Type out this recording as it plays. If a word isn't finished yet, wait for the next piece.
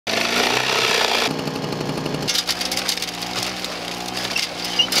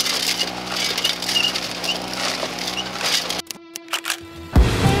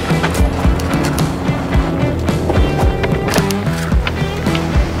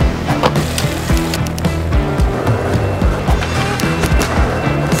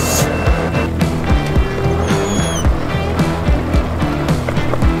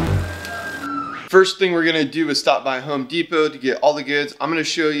First thing we're gonna do is stop by Home Depot to get all the goods. I'm gonna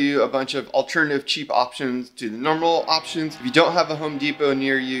show you a bunch of alternative cheap options to the normal options. If you don't have a Home Depot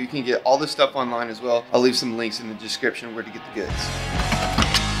near you, you can get all this stuff online as well. I'll leave some links in the description where to get the goods.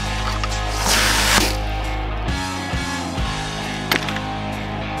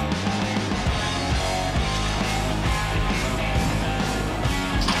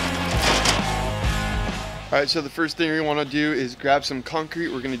 Alright, so the first thing we want to do is grab some concrete.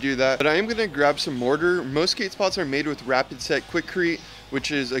 We're going to do that. But I am going to grab some mortar. Most skate spots are made with rapid set quickcrete,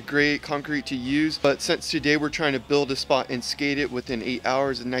 which is a great concrete to use. But since today we're trying to build a spot and skate it within 8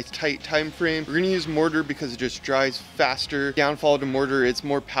 hours, a nice tight time frame, we're going to use mortar because it just dries faster. Downfall to mortar, it's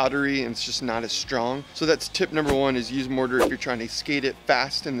more powdery and it's just not as strong. So that's tip number one, is use mortar if you're trying to skate it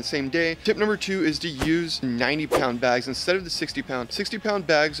fast in the same day. Tip number two is to use 90-pound bags instead of the 60-pound. 60-pound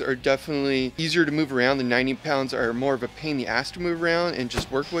bags are definitely easier to move around. The 90 pounds are more of a pain in the ass to move around and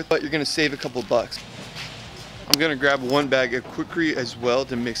just work with, but you're going to save a couple bucks. I'm going to grab one bag of quickcrete as well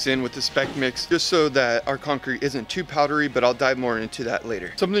to mix in with the spec mix, just so that our concrete isn't too powdery, but I'll dive more into that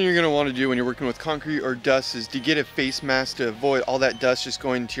later. Something you're going to want to do when you're working with concrete or dust is to get a face mask to avoid all that dust just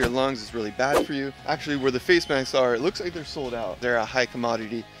going into your lungs. It's really bad for you. Actually, where the face masks are, it looks like they're sold out. They're a high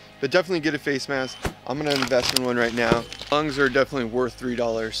commodity. But definitely get a face mask. I'm gonna invest in one right now. Lungs are definitely worth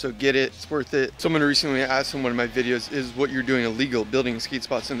 $3, so get it, it's worth it. Someone recently asked in one of my videos, is what you're doing illegal, building skate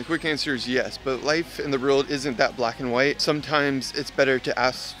spots? And the quick answer is yes, but life in the world isn't that black and white. Sometimes it's better to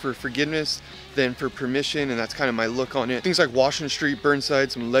ask for forgiveness than for permission, and that's kind of my look on it. Things like Washington Street,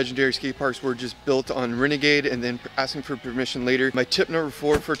 Burnside, some legendary skate parks were just built on Renegade and then asking for permission later. My tip number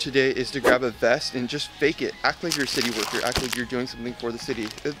 4 for today is to grab a vest and just fake it. Act like you're a city worker, act like you're doing something for the city.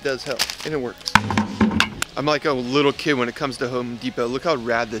 It does help, and it works. I'm like a little kid when it comes to Home Depot. Look how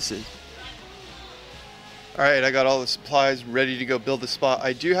rad this is. Alright, I got all the supplies ready to go build the spot.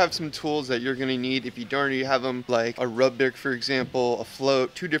 I do have some tools that you're going to need if you don't already have them, like a rub brick, for example, a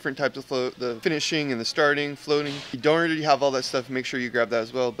float, 2 different types of float, the finishing and the starting, floating. If you don't already have all that stuff, make sure you grab that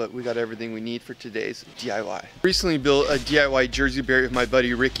as well, but we got everything we need for today's DIY. Recently built a DIY Jersey barrier with my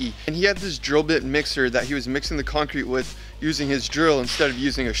buddy Ricky, and he had this drill bit mixer that he was mixing the concrete with using his drill instead of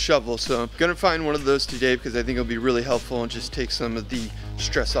using a shovel. So I'm gonna find one of those today because I think it'll be really helpful and just take some of the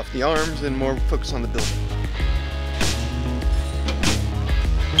stress off the arms and more focus on the building.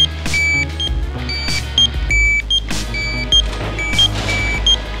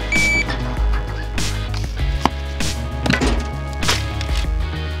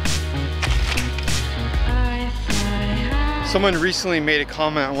 Someone recently made a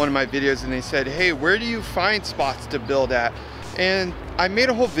comment on one of my videos and they said, hey, where do you find spots to build at? And I made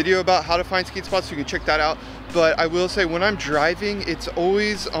a whole video about how to find skate spots, so you can check that out. But I will say, when I'm driving, it's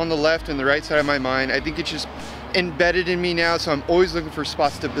always on the left and the right side of my mind. I think it's just embedded in me now, so I'm always looking for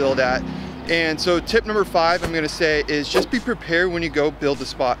spots to build at. And so tip number 5 I'm gonna say is just be prepared when you go build a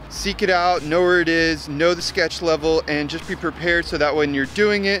spot. Seek it out, know where it is, know the sketch level, and just be prepared so that when you're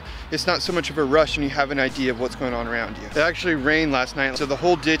doing it, it's not so much of a rush and you have an idea of what's going on around you. It actually rained last night, so the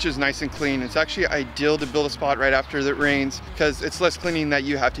whole ditch is nice and clean. It's actually ideal to build a spot right after it rains because it's less cleaning that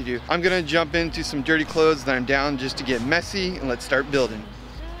you have to do. I'm gonna jump into some dirty clothes that I'm down just to get messy, and let's start building.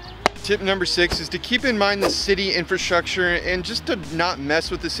 Tip number 6 is to keep in mind the city infrastructure and just to not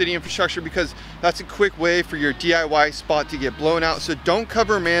mess with the city infrastructure, because that's a quick way for your DIY spot to get blown out. So don't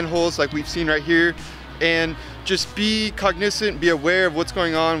cover manholes like we've seen right here, and just be cognizant, be aware of what's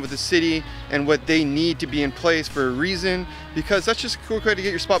going on with the city and what they need to be in place for a reason, because that's just a quick way to get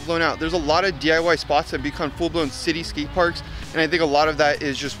your spot blown out. There's a lot of DIY spots that become full-blown city skate parks, and I think a lot of that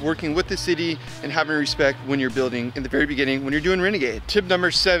is just working with the city and having respect when you're building in the very beginning when you're doing Renegade. Tip number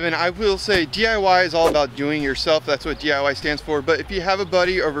 7, I will say DIY is all about doing yourself. That's what DIY stands for. But if you have a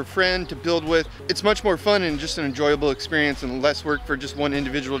buddy or a friend to build with, it's much more fun and just an enjoyable experience and less work for just one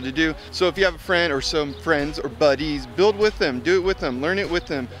individual to do. So if you have a friend or some friends or buddies, build with them, do it with them, learn it with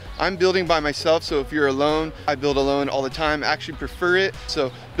them. I'm building by myself, so if you're alone, I build alone all the time. I actually prefer it.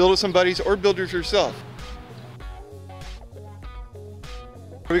 So build with some buddies or build with yourself.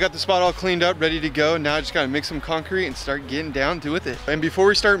 We got the spot all cleaned up, ready to go. Now I just gotta mix some concrete and start getting down to with it. And before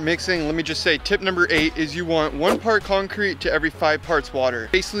we start mixing, let me just say tip number 8 is you want 1 part concrete to every 5 parts water.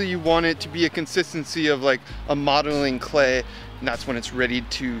 Basically, you want it to be a consistency of like a modeling clay, and that's when it's ready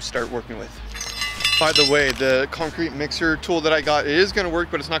to start working with. By the way, the concrete mixer tool that I got, it is gonna work,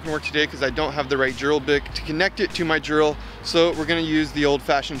 but it's not gonna work today because I don't have the right drill bit to connect it to my drill. So we're gonna use the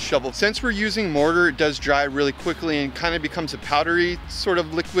old-fashioned shovel. Since we're using mortar, it does dry really quickly and kind of becomes a powdery sort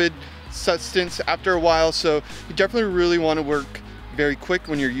of liquid substance after a while. So you definitely really wanna work very quick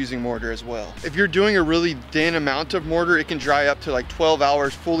when you're using mortar as well. If you're doing a really thin amount of mortar, it can dry up to like 12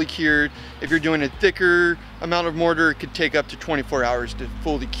 hours fully cured. If you're doing a thicker amount of mortar, it could take up to 24 hours to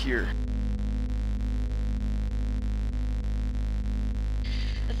fully cure.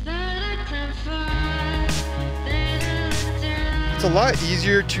 It's a lot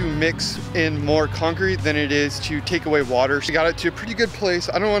easier to mix in more concrete than it is to take away water. So I got it to a pretty good place.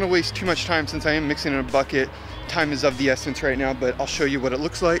 I don't want to waste too much time since I am mixing in a bucket. Time is of the essence right now, but I'll show you what it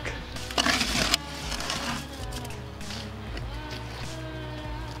looks like.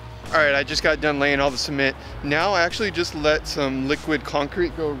 All right, I just got done laying all the cement. Now I actually just let some liquid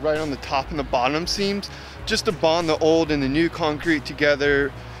concrete go right on the top and the bottom seams, just to bond the old and the new concrete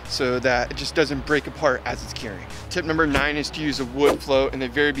together so that it just doesn't break apart as it's curing. Tip number 9 is to use a wood float in the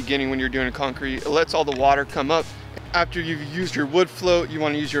very beginning when you're doing a concrete. It lets all the water come up. After you've used your wood float, you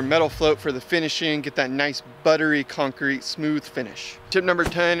want to use your metal float for the finishing, get that nice buttery concrete smooth finish. Tip number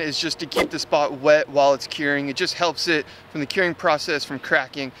 10 is just to keep the spot wet while it's curing. It just helps it from the curing process from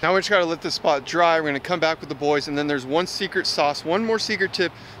cracking. Now we just gotta let the spot dry. We're gonna come back with the boys, and then there's one secret sauce, one more secret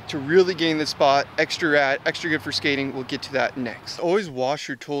tip to really getting the spot extra rad, extra good for skating. We'll get to that next. Always wash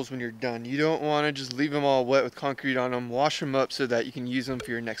your tools when you're done. You don't want to just leave them all wet with concrete on them. Wash them up so that you can use them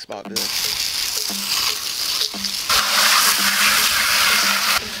for your next spot build.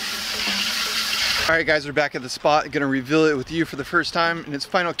 All right guys, we're back at the spot. Gonna reveal it with you for the first time in its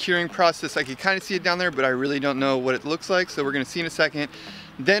final curing process. I can kind of see it down there, but I really don't know what it looks like. So we're gonna see in a second.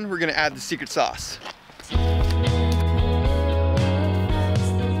 Then we're gonna add the secret sauce.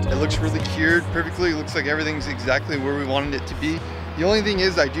 It looks really cured perfectly. It looks like everything's exactly where we wanted it to be. The only thing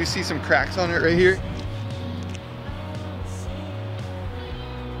is I do see some cracks on it right here.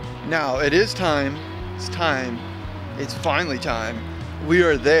 Now it is time. It's time. It's finally time. We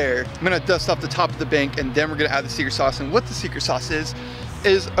are there. I'm gonna dust off the top of the bank, and then we're gonna add the secret sauce. And what the secret sauce is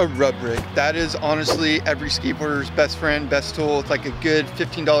a rub rig. That is honestly every skateboarder's best friend, best tool. It's like a good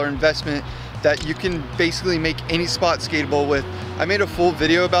 $15 investment that you can basically make any spot skatable with. I made a full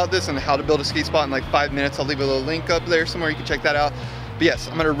video about this on how to build a skate spot in like 5 minutes. I'll leave a little link up there somewhere, you can check that out. But yes,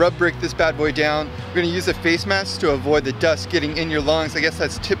 I'm gonna rub brick this bad boy down. We're gonna use a face mask to avoid the dust getting in your lungs. I guess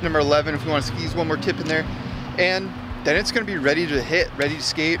that's tip number 11 if we wanna squeeze one more tip in there. And then it's gonna be ready to hit, ready to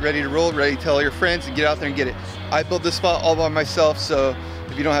skate, ready to roll, ready to tell all your friends and get out there and get it. I built this spot all by myself, so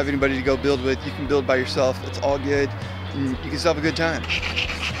if you don't have anybody to go build with, you can build by yourself. It's all good, and you can still have a good time.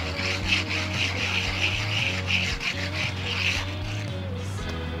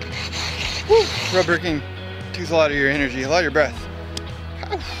 Woo! Rub bricking takes a lot of your energy, a lot of your breath.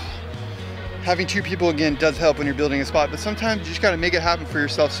 Having 2 people again does help when you're building a spot, but sometimes you just gotta make it happen for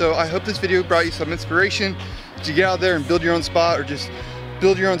yourself. So I hope this video brought you some inspiration to get out there and build your own spot, or just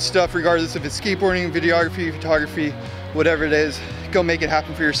build your own stuff, regardless if it's skateboarding, videography, photography, whatever it is. Go make it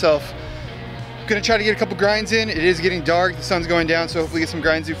happen for yourself. I'm gonna try to get a couple grinds in. It is getting dark, the sun's going down, so hopefully get some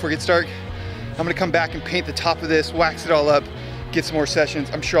grinds in before it gets dark. I'm gonna come back and paint the top of this, wax it all up, get some more sessions.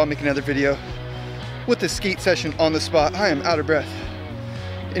 I'm sure I'll make another video with the skate session on the spot. I am out of breath.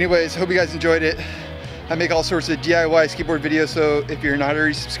 Anyways, hope you guys enjoyed it. I make all sorts of DIY skateboard videos, so if you're not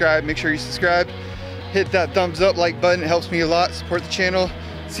already subscribed, make sure you subscribe. Hit that thumbs up, like button, it helps me a lot. Support the channel.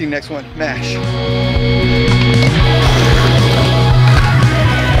 See you next one. MASH.